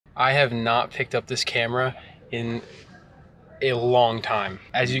I have not picked up this camera in a long time.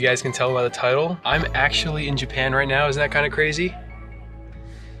 As you guys can tell by the title, I'm actually in Japan right now. Isn't that kind of crazy?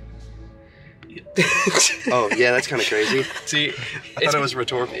 Oh, yeah, that's kind of crazy. See, I thought it was a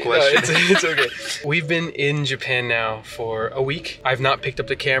rhetorical question. No, it's okay. We've been in Japan now for a week. I've not picked up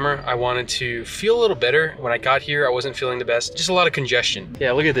the camera. I wanted to feel a little better. When I got here, I wasn't feeling the best. Just a lot of congestion.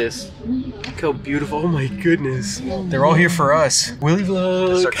 Yeah, look at this. Look how beautiful. Oh my goodness. They're all here for us. Willy vlog.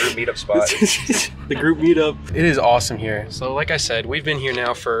 This is our group meetup spot. The group meetup. It is awesome here. So like I said, we've been here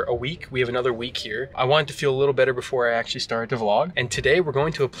now for a week. We have another week here. I wanted to feel a little better before I actually started to vlog. And today we're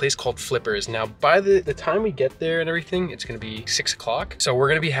going to a place called Flippers. Now, by the time we get there and everything, it's gonna be 6 o'clock. So we're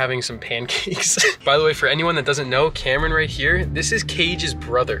gonna be having some pancakes. By the way, for anyone that doesn't know, Cameron right here, this is Cage's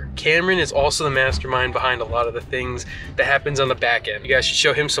brother. Cameron is also the mastermind behind a lot of the things that happens on the back end. You guys should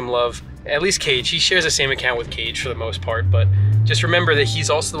show him some love. At least Cage, he shares the same account with Cage for the most part, but just remember that he's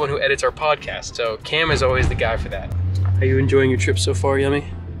also the one who edits our podcast. So Cam is always the guy for that. Are you enjoying your trip so far, Yummy?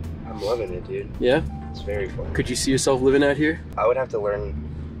 I'm loving it, dude. Yeah? It's very fun. Could you see yourself living out here? I would have to learn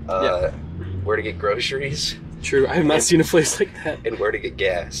where to get groceries. True, I have not seen a place like that. And where to get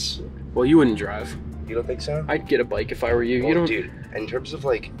gas. Well, you wouldn't drive. You don't think so? I'd get a bike if I were you. Well, You don't, dude, in terms of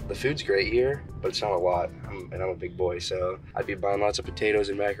like, the food's great here, but it's not a lot. And I'm a big boy, so I'd be buying lots of potatoes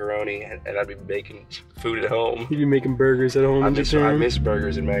and macaroni, and I'd be making food at home. You'd be making burgers at home. I miss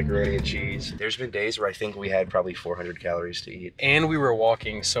burgers and macaroni and cheese. There's been days where I think we had probably 400 calories to eat. And we were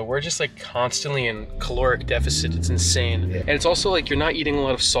walking, so we're just like constantly in caloric deficit. It's insane. Yeah. And it's also like you're not eating a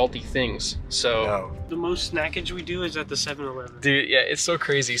lot of salty things, so. No. The most snackage we do is at the 7-Eleven. Dude, yeah, it's so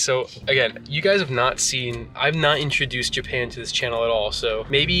crazy. So again, you guys have not seen, I've not introduced Japan to this channel at all. So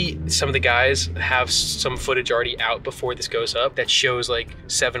maybe some of the guys have some footage already out before this goes up that shows like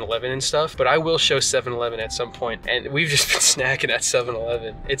 7-Eleven and stuff, but I will show 7-Eleven at some point. And we've just been snacking at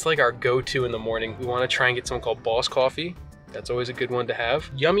 7-Eleven. It's like our go-to in the morning. We want to try and get something called Boss Coffee. That's always a good one to have.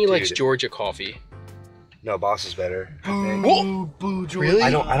 Yummy likes Georgia coffee. No, Boss is better. Whoa! Really?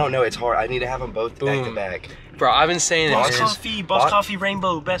 I don't know. It's hard. I need to have them both back to back. Bro, I've been saying it. Boss Coffee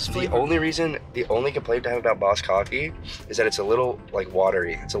Rainbow, best flavor. The only complaint I have about Boss Coffee is that it's a little like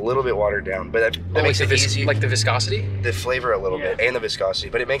watery. It's a little bit watered down, but that makes it easy. Like the viscosity? The flavor a little bit and the viscosity,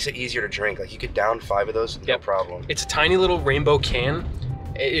 but it makes it easier to drink. Like you could down 5 of those, no problem. It's a tiny little rainbow can.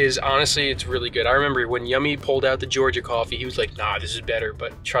 It is, honestly, it's really good. I remember when Yummy pulled out the Georgia coffee, he was like, nah, this is better,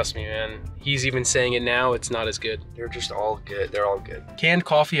 but trust me, man. He's even saying it now, it's not as good. They're just all good. They're all good. Canned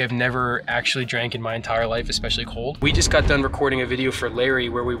coffee I've never actually drank in my entire life, especially cold. We just got done recording a video for Larry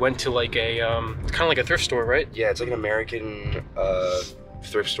where we went to like a, it's kind of like a thrift store, right? Yeah, it's like an American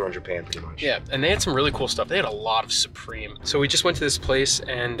thrift store in Japan, pretty much. Yeah, and they had some really cool stuff. They had a lot of Supreme. So we just went to this place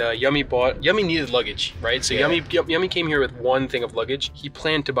and Yummy needed luggage, right? So Yummy came here with one thing of luggage. He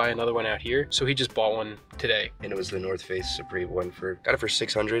planned to buy another one out here, so he just bought one today. And it was the North Face Supreme one got it for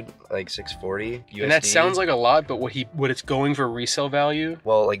 600, like 640 USD. And that sounds like a lot, but what it's going for resale value?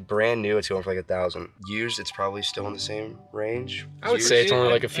 Well, like brand new, it's going for like 1,000. Used, it's probably still in the same range. I would say it's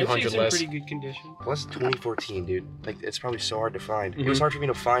only like a few hundred less. It's in pretty good condition. Plus 2014, dude. Like it's probably so hard to find. It was hard for me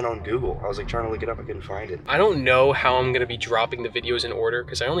to find on Google. I was like trying to look it up, I couldn't find it. I don't know how I'm gonna be dropping the videos in order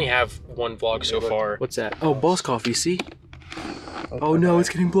because I only have one vlog so far. What's that? Oh, Boss Coffee, see? Oh no, it's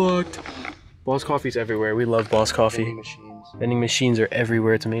getting blocked. Boss Coffee's everywhere. We love Boss Coffee. Vending machines are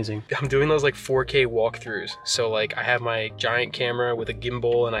everywhere. It's amazing. I'm doing those like 4K walkthroughs. So like I have my giant camera with a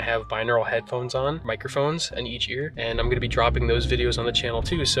gimbal and I have binaural headphones on, microphones in each ear. And I'm gonna be dropping those videos on the channel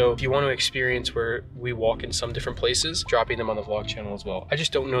too. So if you want to experience where we walk in some different places, dropping them on the vlog channel as well. I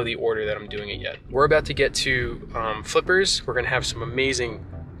just don't know the order that I'm doing it yet. We're about to get to Flippers. We're gonna have some amazing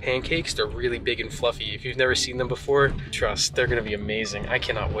pancakes. They're really big and fluffy. If you've never seen them before, trust, they're gonna be amazing. I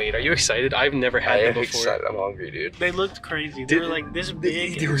cannot wait. Are you excited? I've never had them before. Excited. I'm hungry, dude. They looked crazy. They were like this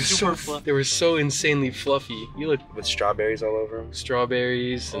big. They were super fluffy. They were so insanely fluffy. You look with strawberries all over them.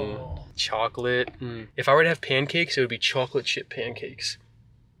 Strawberries and chocolate. If I were to have pancakes, it would be chocolate chip pancakes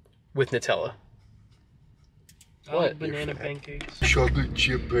with Nutella. What? Banana pancakes. Chocolate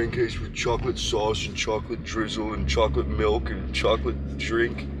chip pancakes with chocolate sauce and chocolate drizzle and chocolate milk and chocolate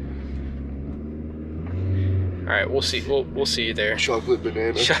drink. All right, we'll see. We'll see you there. Chocolate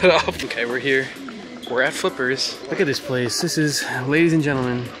banana. Shut up. Okay, we're here. We're at Flippers. Look at this place. This is, ladies and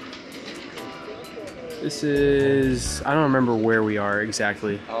gentlemen. This is, I don't remember where we are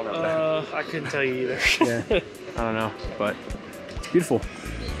exactly. I couldn't tell you either. Yeah, I don't know, but it's beautiful.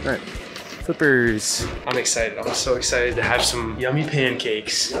 All right. Flippers. I'm excited. I'm so excited to have some yummy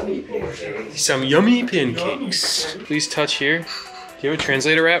pancakes. Some yummy pancakes. Please touch here. Do you have a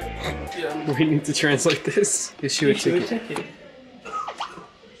translator app? Yeah. We need to translate this. Issue a ticket.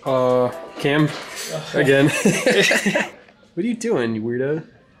 Cam? Again. What are you doing, you weirdo?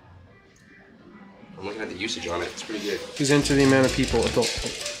 I'm looking at the usage on it. It's pretty good. Who's into the amount of people?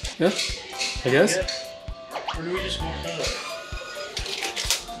 Adult. Yeah? I guess? Or do we just walk up?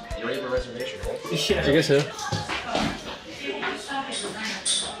 You already have a reservation, right? Yeah. I guess so.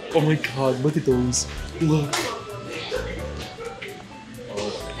 Oh my god, look at those. Look.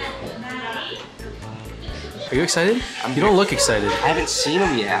 Are you excited? You don't look excited. I haven't seen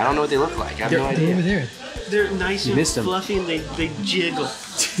them yet. I don't know what they look like. I have no idea. They're over there. They're nice You and missed 'em. fluffy and they jiggle.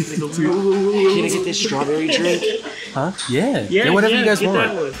 They go, Can I get this strawberry drink? Huh? Yeah. Yeah, whatever you guys get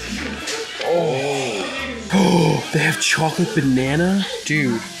want. that one. Oh, they have chocolate banana?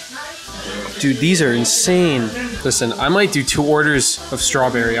 Dude, these are insane. Listen, I might do 2 orders of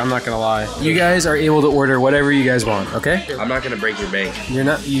strawberry, I'm not gonna lie. You guys are able to order whatever you guys want, okay? I'm not gonna break your bank,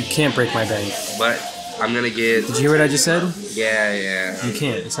 You can't break my bank. but I'm gonna get. Did you hear what I just said? Yeah. You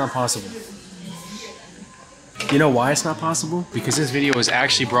can't, it's not possible. You know why it's not possible? Because this video is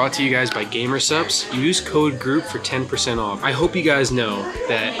actually brought to you guys by GamerSups. Use code GROUP for 10% off. I hope you guys know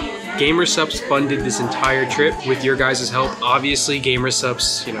that GamerSups funded this entire trip with your guys' help. Obviously,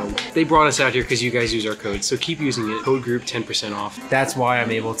 GamerSups, you know, they brought us out here because you guys use our code. So keep using it. Code GROUP 10% off. That's why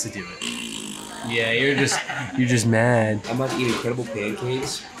I'm able to do it. Yeah, you're just mad. I'm about to eat incredible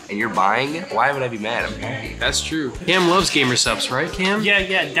pancakes, and you're buying? Why would I be mad? I'm happy. That's true. Cam loves GamerSups, right, Cam? Yeah,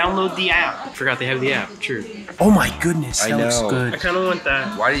 download the app. Forgot they have the app. True. Oh my goodness, that looks I good. kind of want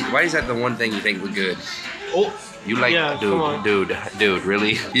that. Why is that the one thing you think was good? Oh, You like, Yeah, come on. dude,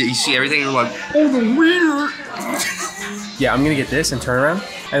 really? You see everything and you're like, oh, the winner! Yeah, I'm gonna get this and turn around,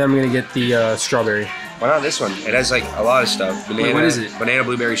 and then I'm gonna get the strawberry. Why not this one? It has like a lot of stuff. Banana, what is it? Banana,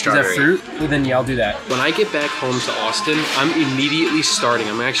 blueberry, Is strawberry. that fruit? Well, then yeah, I'll do that. When I get back home to Austin, I'm immediately starting.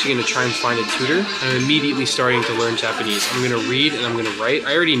 I'm actually gonna try and find a tutor. I'm immediately starting to learn Japanese. I'm gonna read and I'm gonna write.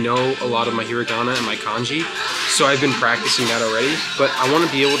 I already know a lot of my hiragana and my kanji, so I've been practicing that already. But I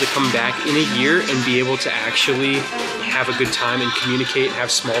wanna be able to come back in a year and be able to actually have a good time and communicate, have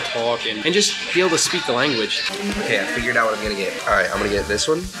small talk, and just be able to speak the language. Okay, I figured out what I'm gonna get. All right, I'm gonna get this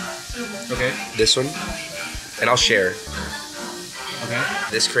one, Okay. this one, and I'll share. Okay.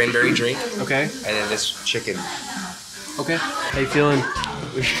 This cranberry drink, Okay. and then this chicken. Okay. How you feeling?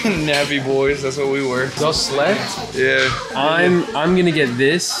 Nappy boys, that's what we were. Y'all slept? Yeah. I'm gonna get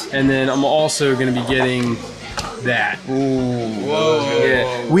this, and then I'm also gonna be getting that. Whoa.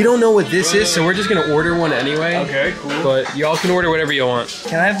 Yeah. We don't know what this is, so we're just gonna order one anyway. Okay, cool. But y'all can order whatever you want.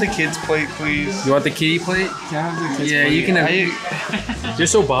 Can I have the kids' plate, please? You want the kitty plate? Can I have the kids' Yeah, plate? you can have. You're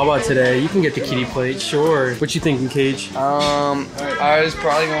so baba today. You can get the kitty plate, sure. What you thinking, Cage? I was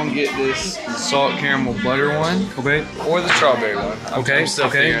probably gonna get this salt caramel butter one. Okay. Or the strawberry one. I'm still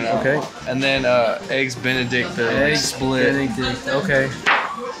figuring out. Okay. And then eggs Benedict, the Eggs split. Benedict. Okay.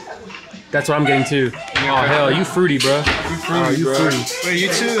 That's what I'm getting too. Oh hell, you fruity, bro. You fruity, You bro. fruity. Wait, you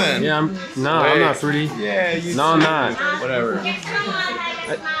too then? Yeah, I'm Wait. not fruity. Yeah, you No, I'm not. Whatever.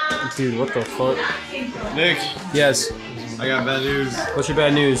 Dude, what the fuck? Nick, Yes. I got bad news. What's your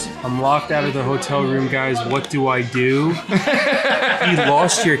bad news? I'm locked out of the hotel room, guys. What do I do? You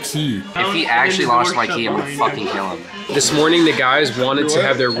lost your key. If he actually lost my key, I'm gonna fucking kill him. This morning, the guys wanted to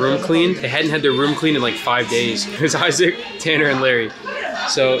have their room cleaned. They hadn't had their room cleaned in like 5 days. It was Isaac, Tanner, and Larry.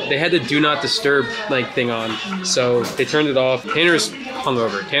 So they had the do not disturb like thing on. So they turned it off. Tanner's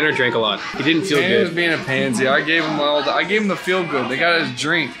hungover. Tanner drank a lot. He didn't feel Tanner was good. being a pansy. I gave him the feel good. They got his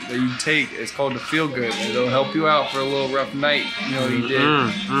drink that you take. It's called the feel good. It'll help you out for a little rough night. You know he did.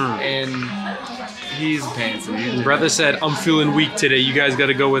 And he's a pansy. He's Brother said, I'm feeling weak today. You guys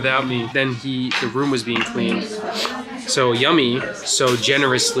gotta go without me. Then the room was being cleaned. So Yummy so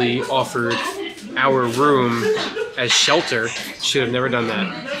generously offered our room as shelter. Should have never done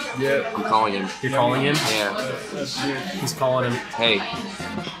that. yeah. I'm calling him. You're calling him? Yeah. He's calling him. Hey,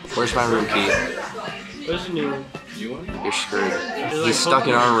 where's my room key? There's a new one. You're screwed. He's stuck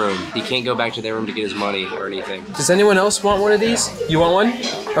in our room. He can't go back to their room to get his money or anything. Does anyone else want one of these? You want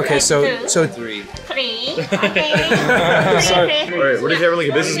one? Okay, so 3. Three. Okay. Alright, what if you have like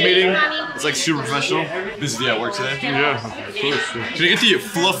a business meeting? It's like super professional. This is at work today? Yeah, of course. Can I get the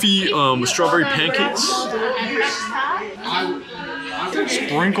fluffy strawberry pancakes?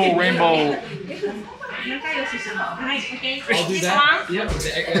 Sprinkle rainbow. I'll do that. Yep.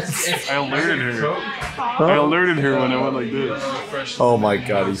 I alerted her. I alerted her when I went like this. Oh my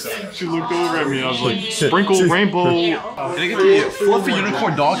god, She looked over at me and I was like, sprinkle rainbow. Can I get the fluffy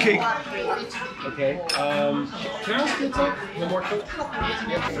unicorn dog cake? Okay. Can I also get one more Coke?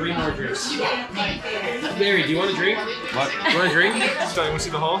 Yeah, 3 more drinks. Larry, do you want a drink? What? You want a drink? You want to see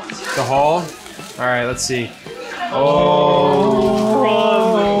the hall? The hall? Alright, let's see.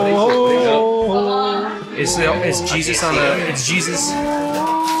 Oh. It's Jesus on a. It's Jesus.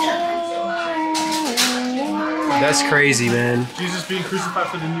 That's crazy, man. Jesus being crucified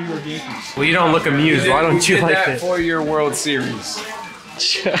for the New York Yankees. Well, you don't look amused. Why don't you like that it? for your World Series?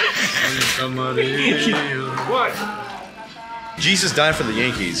 What? Jesus died for the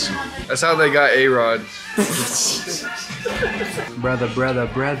Yankees. That's how they got A-Rod.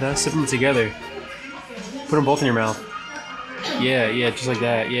 Brother. Sip them together. Put them both in your mouth. Yeah, just like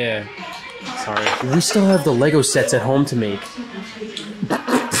that. Yeah. Sorry. We still have the Lego sets at home to make.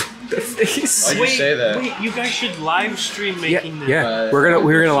 Why'd you say that? Wait, you guys should live stream making this. Yeah. We're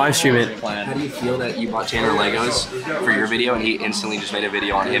gonna live stream it. How do you feel that you bought Tanner Legos for your video and he instantly just made a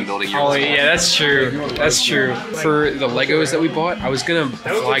video on him building your Oh Lego? yeah, that's true. That's true. For the Legos that we bought, I was gonna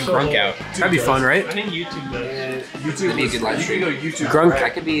fly Grunk out. That'd be fun, right? I think YouTube does. That'd be a good live stream. Grunk.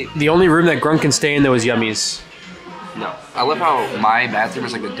 That could be. The only room that Grunk can stay in though is Yummy's. No. I love how my bathroom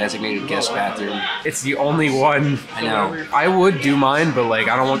is like the designated guest bathroom. It's the only one. I know. I would do mine, but like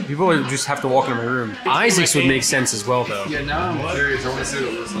I don't want people to just have to walk into my room. Isaac's would make sense as well though. Yeah, now I'm curious. I want to see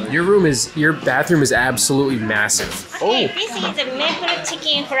what it looks like. Your bathroom is absolutely massive. Okay, this is a maple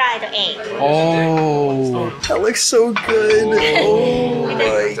chicken fried egg. Oh, that looks so good. Oh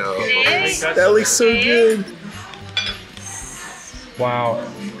my, that looks so good. Wow,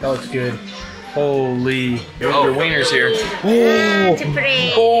 that looks good. Holy. Your wiener's here.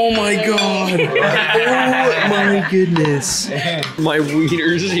 Oh my god. Oh my goodness. My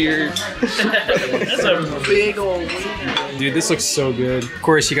wiener's here. That's a big old wiener. Dude, this looks so good. Of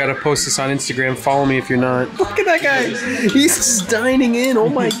course, you gotta post this on Instagram. Follow me if you're not. Look at that guy. He's just dining in. Oh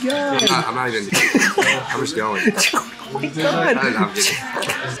my god. I'm not even. I'm just going. Oh my god. I'm kidding.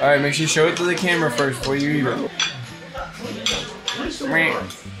 Alright, make sure you show it to the camera first before you eat it.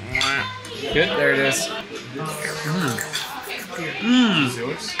 Good, there it is.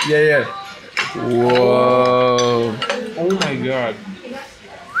 Yeah. Whoa. Oh my god.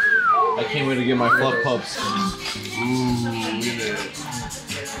 I can't wait to get my fluff pups.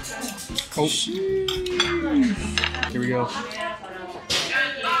 Oh. Here we go.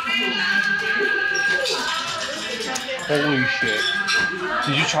 Holy shit.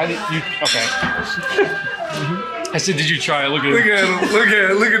 Did you try okay. I said, did you try it? Look at it. Look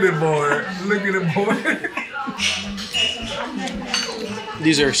at it more. Look at it more.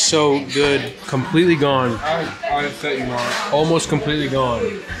 These are so good. Completely gone. I bet you not. Almost completely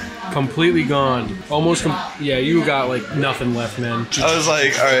gone. Completely gone. Almost yeah, you got like nothing left, man. I was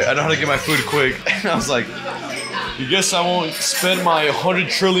like, all right, I know how to get my food quick. And I was like, you guess I won't spend my 100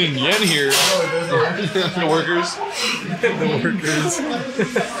 trillion yen here. The workers.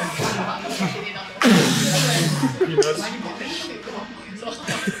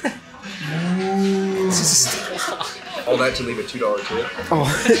 All that to leave a $2 tip. Oh,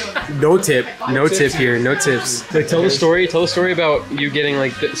 no tip. No tip here. No tips. Like, tell the story. Tell the story about you getting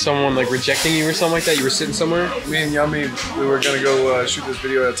like someone like rejecting you or something like that. You were sitting somewhere. Me and Yummy, we were gonna go shoot this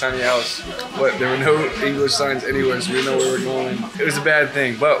video at a tiny house, but there were no English signs anywhere, so we didn't know where we were going. It was a bad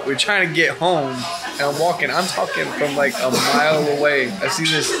thing, but we're trying to get home, and I'm talking from like a mile away. I see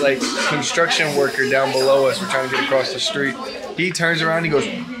this like construction worker down below us. We're trying to get across the street. He turns around, he goes,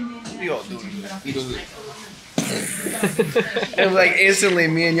 "What are y'all doing?" He goes, and like instantly,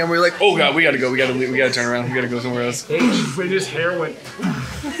 me and Yum were like, "Oh god, we gotta go. We gotta leave. We gotta turn around. We gotta go somewhere else." When his hair went.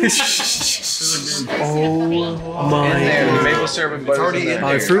 Oh my. In there, the maple syrup and butter in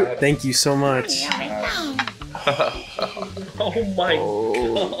there. Fruit. Thank you so much. Oh my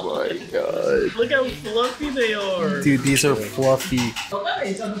God. Look how fluffy they are. Dude, these are fluffy.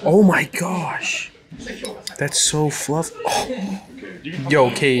 Oh my gosh. That's so fluffy. Oh. Yo,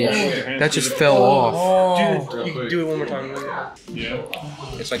 Cage, that just fell off. Dude, you can do it one more time. Yeah.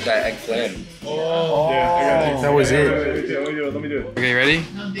 It's like that egg flan. Oh. Yeah, I got you. That was it. Let me do it. Okay, ready?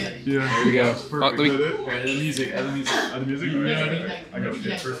 Yeah. Here we go. Perfect. Add the music. Add the music. I got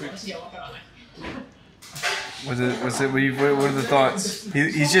it. Perfect. What are the thoughts?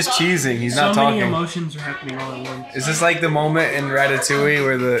 He's just cheesing. He's not So many talking. emotions are happening all at once. Is this like the moment in Ratatouille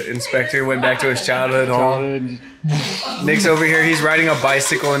where the inspector went back to his childhood home? Nick's over here. He's riding a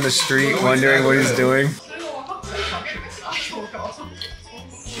bicycle in the street, wondering what he's doing.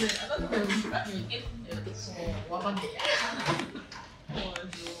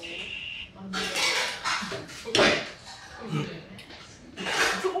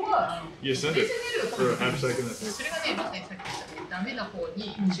 Yeah, send it for a half second.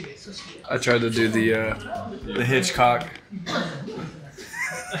 I tried to do the Hitchcock.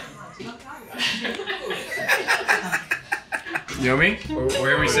 Yummy?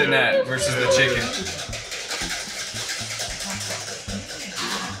 Where are we sitting at versus the chicken?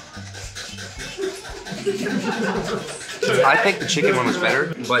 I think the chicken one was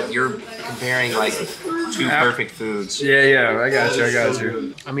better, but you're comparing like two perfect foods. Yeah, I got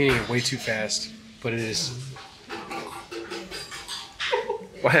you. I'm eating it way too fast, but it is.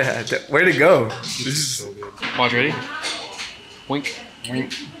 Way to go. Watch, ready? Wink.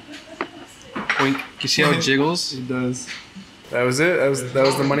 Wink. Wink. You see how it jiggles? It does. That was it? That was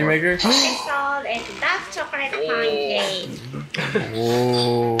the moneymaker? Salt and dark chocolate pancake.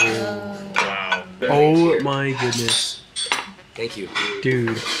 Whoa. Wow. Oh my goodness. Thank you.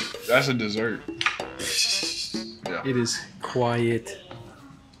 Dude. That's a dessert. Yeah. It is quiet.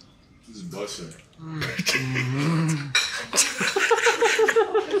 This is busting.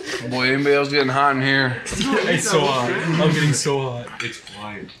 Boy, anybody else getting hot in here? It's so hot. I'm getting so hot. It's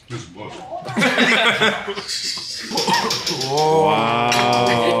quiet. This is busting.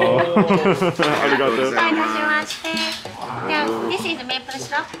 Now, this is the maple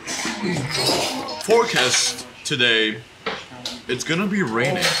syrup. Forecast today, it's gonna be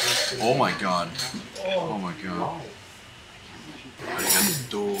raining. Oh my god. Oh my god.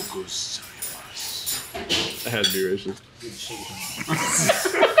 Arigatou gozaimasu. That had to be racist.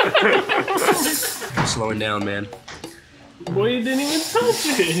 I'm slowing down, man. Boy, you didn't even touch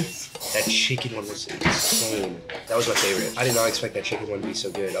it. That chicken one was insane. That was my favorite. I did not expect that chicken one to be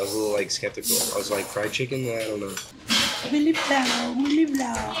so good. I was a little like skeptical. I was like, fried chicken? I don't know.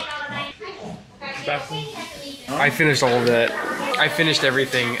 I finished all of that. I finished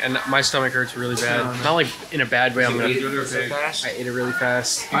everything, and my stomach hurts really bad. Not like in a bad way. I ate it really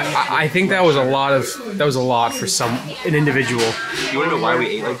fast. I think that was a lot for an individual. You wanna know why we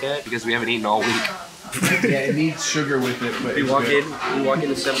ate like that? Because we haven't eaten all week. Yeah, it needs sugar with it. But We walk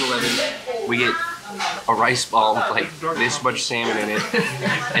into 7-Eleven, we get a rice ball with like this much salmon in it,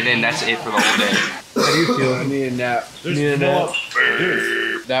 and then that's it for the whole day. How do you feel? I need a nap.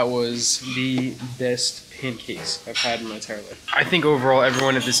 That was the best pancakes I've had in my entire life. I think overall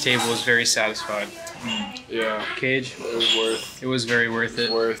everyone at this table was very satisfied. Yeah. Cage? It was worth. It was very worth it.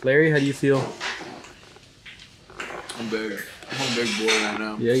 Worth. Larry, how do you feel? I'm big. I'm a big boy right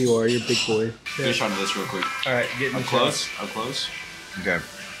now. Yeah, you are. You're a big boy. Finish on this real quick. All right, get in the Close. Up close. Okay.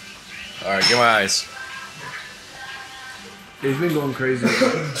 All right, get my eyes. He's been going crazy.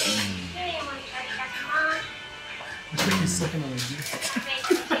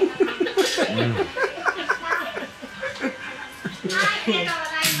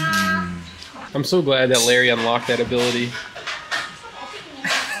 I'm so glad that Larry unlocked that ability.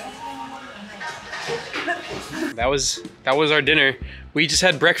 That was our dinner. We just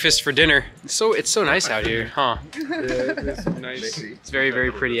had breakfast for dinner. It's so nice out here, huh? Yeah, it's nice. It's very,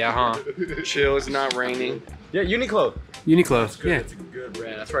 very pretty out, huh? Chill. It's not raining. Yeah, Uniqlo. Uniqlo. Yeah. That's a good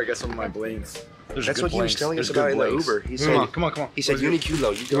brand. That's where I get some of my blings. That's what he was telling us about in the Uber. He said, Come on. he said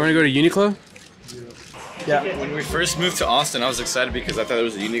Uniqlo. You want to go to Uniqlo? Yeah. When we first moved to Austin, I was excited because I thought there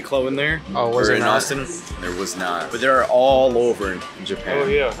was a Uniqlo in there. Oh, was there in not? Austin? There was not. But they're all over in Japan. Oh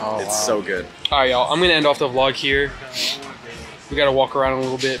yeah. Oh, It's wow. so good. All right, y'all. I'm gonna end off the vlog here. We gotta walk around a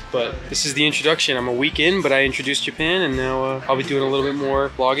little bit, but this is the introduction. I'm a week in, but I introduced Japan, and now I'll be doing a little bit more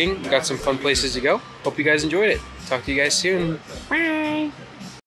vlogging. Got some fun places to go. Hope you guys enjoyed it. Talk to you guys soon.